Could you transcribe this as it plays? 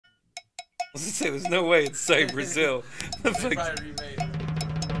was gonna say, there's no way it's say Brazil.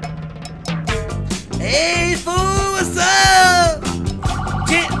 Hey, fool, what's up?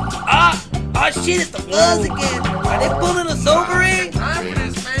 Shit, oh shit, it's the Bloods again. Are they pulling us over, eh? Time for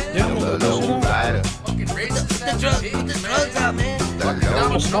this, man. Fucking put the drugs out, man.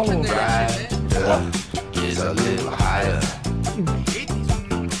 The solo ride is a little higher.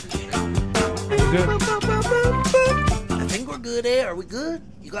 I think we're good, eh? Are we good?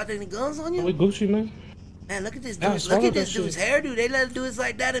 You got any guns on you? We Gucci, man. Man, look at this dude. Look at this dude's hair, dude. They let him do it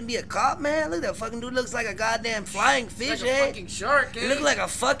like that and be a cop, man. Look at that fucking dude. Looks like a goddamn flying fish, like a fucking shark, eh? He look like a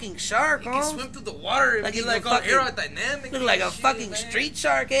fucking shark, huh? He can swim through the water. Like he's like all aerodynamic. Look like a fucking street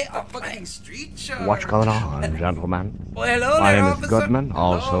shark, eh? A fucking street shark. What's going on, gentlemen? Well, hello My there, name officer. is Goodman,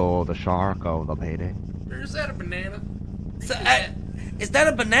 also the shark of the payday. Is that a banana? So, is that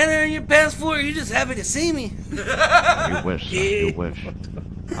a banana in your pants, fool, or are you just happy to see me? You wish, sir, you wish.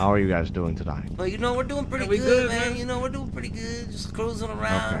 How are you guys doing tonight? Well, you know, we're doing pretty good, man. You know, we're doing pretty good. Just cruising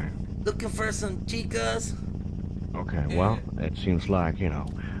around, looking for some chicas. Okay, well, it seems like, you know,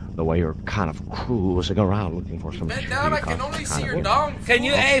 the way you're kind of cruising around looking for some bend down, I can only see your dong. Can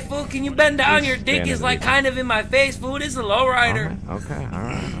you, hey, fool, can you bend down? Your dick is like kind of in my face, fool. This is a lowrider. Okay,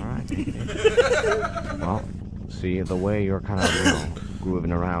 alright. Well, see, the way you're kind of, you know,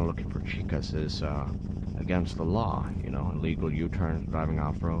 grooving around looking for chicas is, against the law, you know, illegal U-turn, driving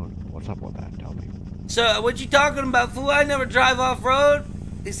off-road. What's up with that? Tell me. So, what you talking about, fool? I never drive off-road,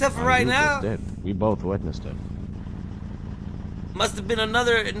 except for right now. Just did. We both witnessed it. Must have been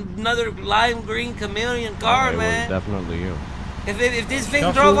another lime green chameleon car, man. It was definitely you. If this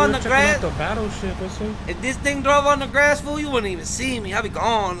thing drove on the grass, The battleship, listen. if this thing drove on the grass, fool, you wouldn't even see me. I'd be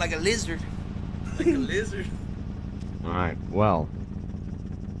gone like a lizard. Like a lizard. All right. Well.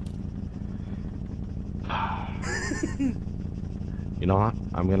 You know what?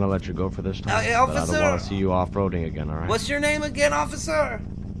 I'm gonna let you go for this time. Hey, but I officer. don't want to see you off-roading again. All right. What's your name again, officer?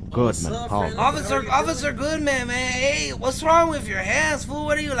 Goodman. Officer Goodman, man. Hey, what's wrong with your hands, fool?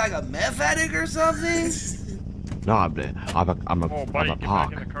 What are you, like a meth addict or something? No, I'm a Oh, buddy, get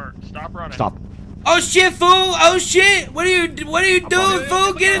park. back in the car. Stop running. Stop. Oh shit, fool! Oh shit! What are you doing,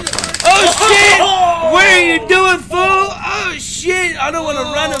 fool? Get in! Oh shit! What are you doing, fool? Oh shit! I don't want to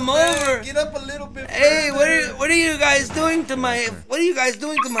run him over. Get up a little bit. Hey, what are you guys doing to my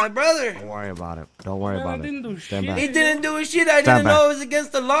brother? Don't worry about it. Don't worry about it. Stand back. He didn't do shit. I didn't know it was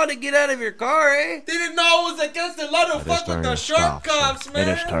against the law to get out of your car, eh? Didn't know it was against the law to fuck with the shark cops, man.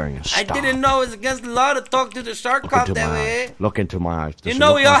 It is turning a I didn't know it was against the law to talk to the shark cop that way, eh? Look into my eyes. You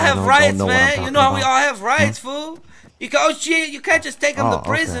know we all have rights, man. You know we all have rights, fool. You oh shit, you can't just take him to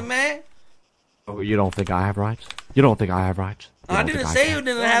prison, man. Oh, you don't think I have rights? You don't think I have rights? I didn't say you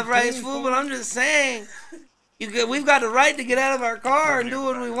didn't have rights, fool, but I'm just saying. We've got the right to get out of our car and do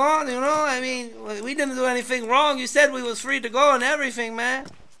what we want, you know? I mean, we didn't do anything wrong. You said we was free to go and everything, man.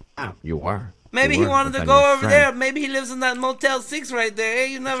 You were. Maybe he wanted to go over there. Maybe he lives in that Motel 6 right there.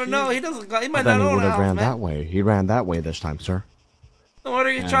 You never know. He doesn't go. He might not own a house, man. That way. He ran that way this time, sir. So what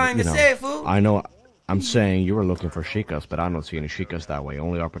are you trying to say, fool? I know. I'm saying you were looking for chicas, but I don't see any chicas that way.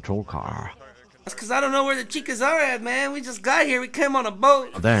 Only our patrol car. That's because I don't know where the chicas are at, man. We just got here. We came on a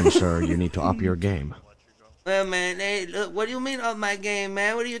boat. Then, sir, you need to up your game. Well, man, hey, look, what do you mean up my game,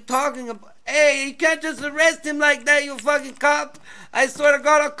 man? What are you talking about? Hey, you can't just arrest him like that, you fucking cop. I swear to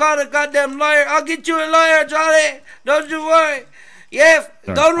God, I'll call a goddamn lawyer. I'll get you a lawyer, Johnny. Don't you worry. Yeah,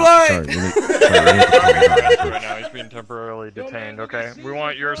 Sir, don't worry. Right now, he's being temporarily detained, okay? We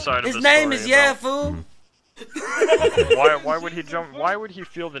want your side of the story. His name is fool. Why would he jump? Why would he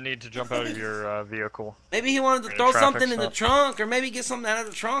feel the need to jump out of your vehicle? Maybe he wanted to throw something in the trunk, or maybe get something out of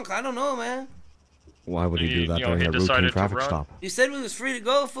the trunk. I don't know, man. Why would he do that during a routine traffic stop? You said we was free to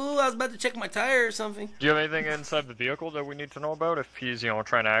go, fool. I was about to check my tire or something. Do you have anything inside the vehicle that we need to know about if he's,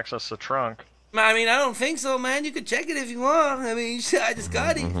 trying to access the trunk? I mean, I don't think so, man. You could check it if you want. I mean, I just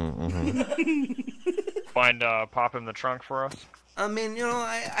got it. Pop in the trunk for us. I mean,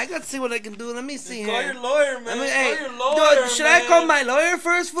 I got to see what I can do. Let me see here. Call your lawyer, man. I mean, hey, call your lawyer, should I call my lawyer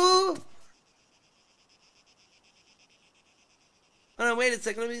first, fool? Oh, no, wait a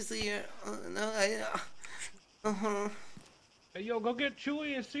second. Let me see here. Hey, yo, go get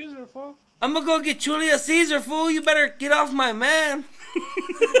Julius Caesar, fool. I'm gonna go get Julius Caesar, fool. You better get off my man.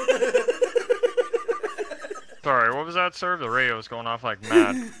 Sorry, what was that, sir? The radio was going off like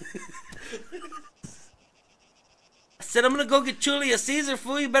mad. I said I'm gonna go get Julius Caesar,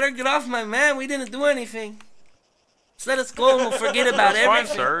 fool. You better get off my man. We didn't do anything. Just let us go and we'll forget about everything.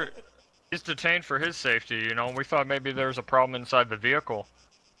 Fine, sir. He's detained for his safety, We thought maybe there was a problem inside the vehicle.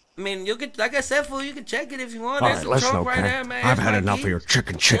 I mean, you could, like I said, fool, you can check it if you want. All There's right, some listen, trunk right okay? there, man. I've Here's had my enough of keys. your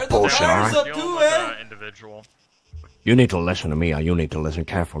chicken shit Yeah, the bullshit, all tires right? up Dealing too, with eh? individual. You need to listen to me, or you need to listen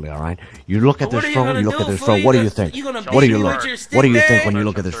carefully, all right? You look at But what this are you phone, gonna you look do, at this fool? phone, You what do gonna- you think? you gonna What do beat you me look? with your stick What do you there? think when you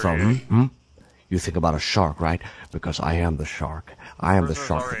look at this phone? 3. You think about a shark, right? Because I am the shark. I am the Prisoners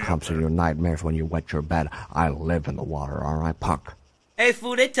shark that already comes up in there. your nightmares when you wet your bed. I live in the water, all right, punk? Hey,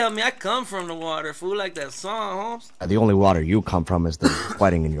 fool, they tell me I come from the water, fool, like that song, Holmes. The only water you come from is the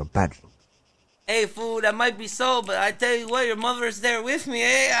wetting in your bed. Hey, fool, that might be so, but I tell you what, your mother's there with me,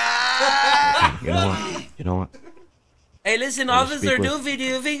 eh? Ah! You know what? You know what? Hey, listen, Wanna Officer speak with- Doofy, do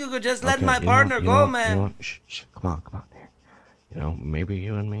you think you could just let Okay, my you know partner what, go, you know what, man? You know what? Shh, come on here. You know, maybe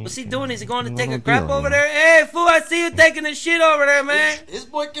you and me. What's he can doing? Is he going to have take a little crap deal, over you know? there? Hey, fool, I see you taking a shit over there, man. His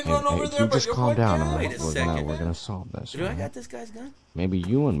boy can Hey, run over hey, there, you but just your calm boy down, can't. all Wait right? a We're second. gonna solve this. Do I all got right? this guy's gun? Maybe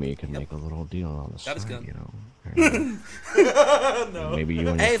you and me can make a little deal on the Got his side, gun. you know? No. Maybe you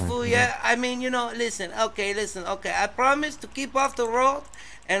and Hey, your friend fool, can yeah, I mean, you know, listen, okay, I promise to keep off the road,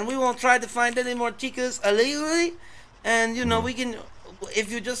 and we won't try to find any more chicas illegally, and, you know, we can, if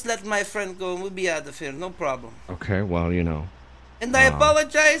you just let my friend go, we'll be out of here, no problem. Okay, well, you know. And I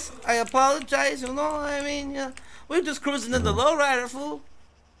apologize, you know, I mean, yeah, we're just cruising in the lowrider, fool.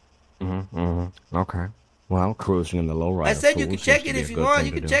 Okay. Well, cruising in the lowrider. I said you fool can check seems to it be a if you good want, thing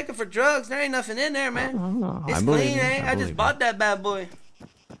you to can do. check it for drugs, there ain't nothing in there, man. No, I It's believe clean, you, eh? I believe just you. bought that bad boy.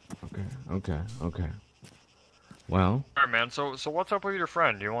 Okay. Well, Alright, man, so what's up with your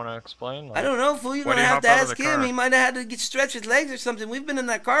friend? Do you want to explain? I don't know, fool. You're Why gonna do you have to hop out of ask the him. car? He might have had to stretch his legs or something. We've been in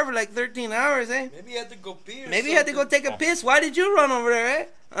that car for like 13 hours, eh? Maybe he had to go pee or Maybe he had to go something. take a piss. Why did you run over there, eh?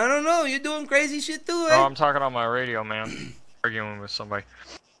 I don't know. You're doing crazy shit too, eh? Oh, I'm talking on my radio, man. Arguing with somebody.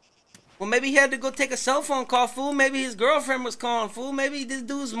 Well, maybe he had to go take a cell phone call, fool. Maybe his girlfriend was calling, fool. Maybe this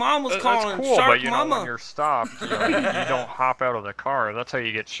dude's mom was That's calling. cool, Shark but you know, mama. when you're stopped, you don't hop out of the car. That's how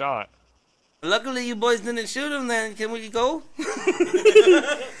you get shot. Luckily, you boys didn't shoot him. Then can we go?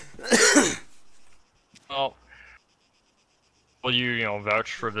 Well, will you know,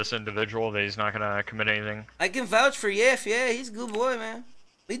 vouch for this individual that he's not gonna commit anything? I can vouch for Yef. Yeah, he's a good boy, man.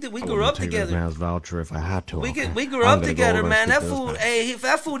 We I grew wouldn't up take together. This man's voucher if I had to. We okay? grew I'm up gonna go together, over and man. speak That to this fool, man. hey,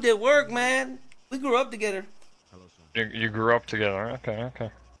 that fool did work, man. We grew up together. You grew up together. Okay.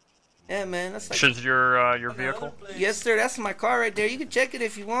 Yeah, man. That's Which like, is your vehicle? yes, sir. That's my car right there. You can check it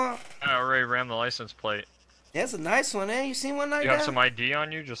if you want. I already ran the license plate. That's a nice one, eh? You seen one like You that? have some ID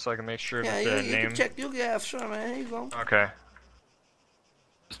on you, just so I can make sure Yeah, that the you name. can check. Yeah, sure, man. Here you go. Okay.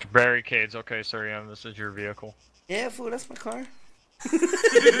 Mr. Barricades. Okay, sir. Yeah, this is your vehicle. Yeah, fool. That's my car.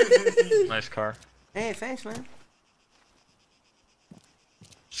 Nice car. Hey, thanks, man.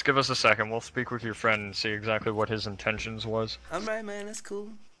 Just give us a second. We'll speak with your friend and see exactly what his intentions was. All right, man. That's cool.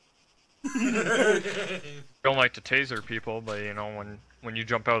 Don't like to taser people, but you know, when you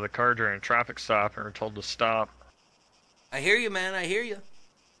jump out of the car during a traffic stop and are told to stop. I hear you, man. I hear you.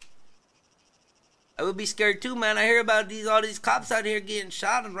 I would be scared too, man. I hear about all these cops out here getting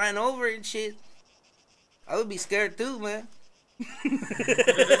shot and ran over and shit. I would be scared too, man.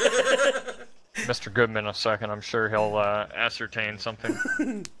 Mr. Goodman, a second. I'm sure he'll ascertain something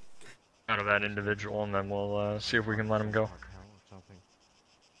out of that individual, and then we'll see if we can let him go.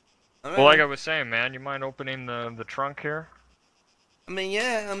 All right, Well, like I man. was saying, man, you mind opening the trunk here? I mean,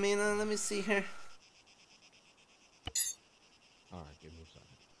 yeah. I mean, let me see here. All right, give me a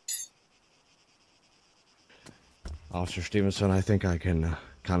second. Officer Stevenson, I think I can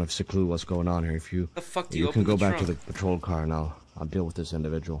kind of seclude what's going on here. If you The fuck do you can open go the back to trunk? the patrol car and I'll deal with this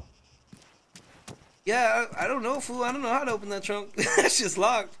individual. Yeah, I don't know, fool. I don't know how to open that trunk. That's just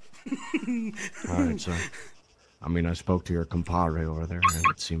locked. All right, so I mean, I spoke to your compadre over there, and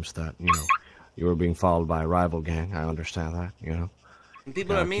it seems that you were being followed by a rival gang. I understand that, And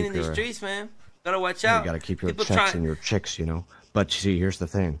people Gotta are mean keep in these your- streets, man. Gotta watch You out. gotta keep your People checks try- and your chicks, But see, here's the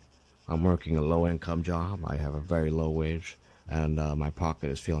thing. I'm working a low-income job. I have a very low wage, and my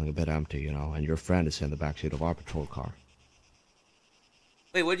pocket is feeling a bit empty, and your friend is in the backseat of our patrol car.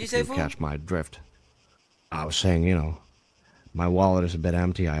 Wait, what'd you say, You fool? catch my drift. I was saying, my wallet is a bit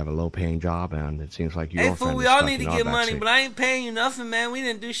empty. I have a low-paying job, and it seems like your Hey, friend fool, we is all stuck need to in our get money, backseat. but I ain't paying you nothing, man. We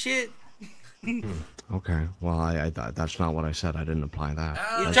didn't do shit. Okay, well, that's not what I said. I didn't imply that.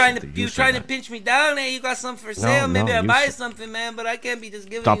 You That's trying the- to you said trying to that. pinch me down, there? You got something for sale? Maybe I you buy said- something, man. But I can't be just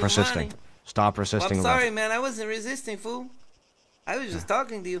giving Stop you resisting. money. Stop Well, resisting. I'm sorry, Left. man. I wasn't resisting, fool. I was just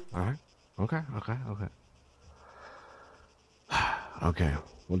talking to you. All right. Okay. Okay.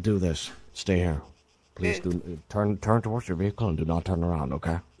 We'll do this. Stay here. Please Okay. turn towards your vehicle and do not turn around.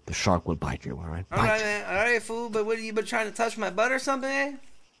 Okay. The shark will bite you. All right. All right, man. All right, fool. But what, you been trying to touch my butt or something, eh?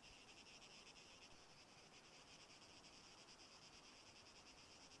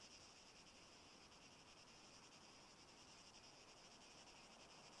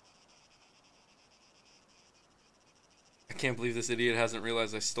 can't believe this idiot hasn't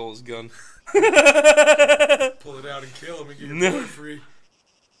realized I stole his gun. Pull it out and kill him and get your boy free.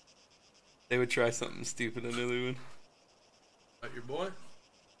 They would try something stupid, I know they would. Not your boy?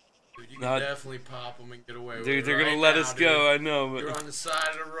 Dude, you can definitely pop them and get away with it. Dude, they're gonna let us go, I know, but... You're on the side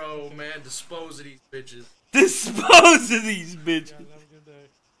of the road, man. Dispose of these bitches. Dispose of these bitches!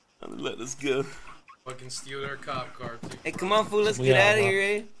 Let us go. Fucking steal their cop car, too. Hey, come on, fool, let's get out of here,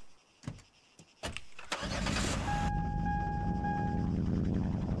 eh?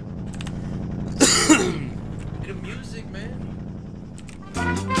 Get the music, man.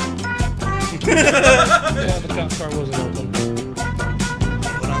 Yeah, the cop car wasn't open.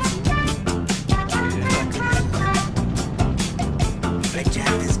 I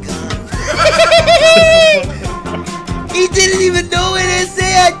jacked his gun. He didn't even know what to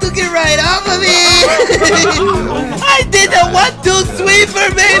say. I took it right off of him. I did the 1-2 sweeper,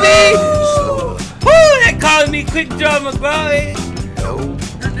 baby. Woo, they called me Quick Draw McGraw.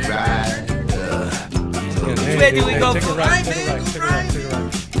 Where do we go for right, man? Go right.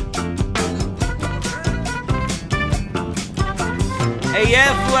 Hey,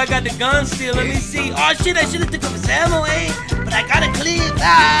 yeah, fool, I got the gun still. Let me see. Oh, shit, I should have took up his ammo, eh? But I got a clip.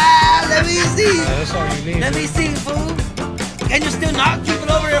 Ah, let me see. That's all you need. Let me see, fool. Can you still not keep it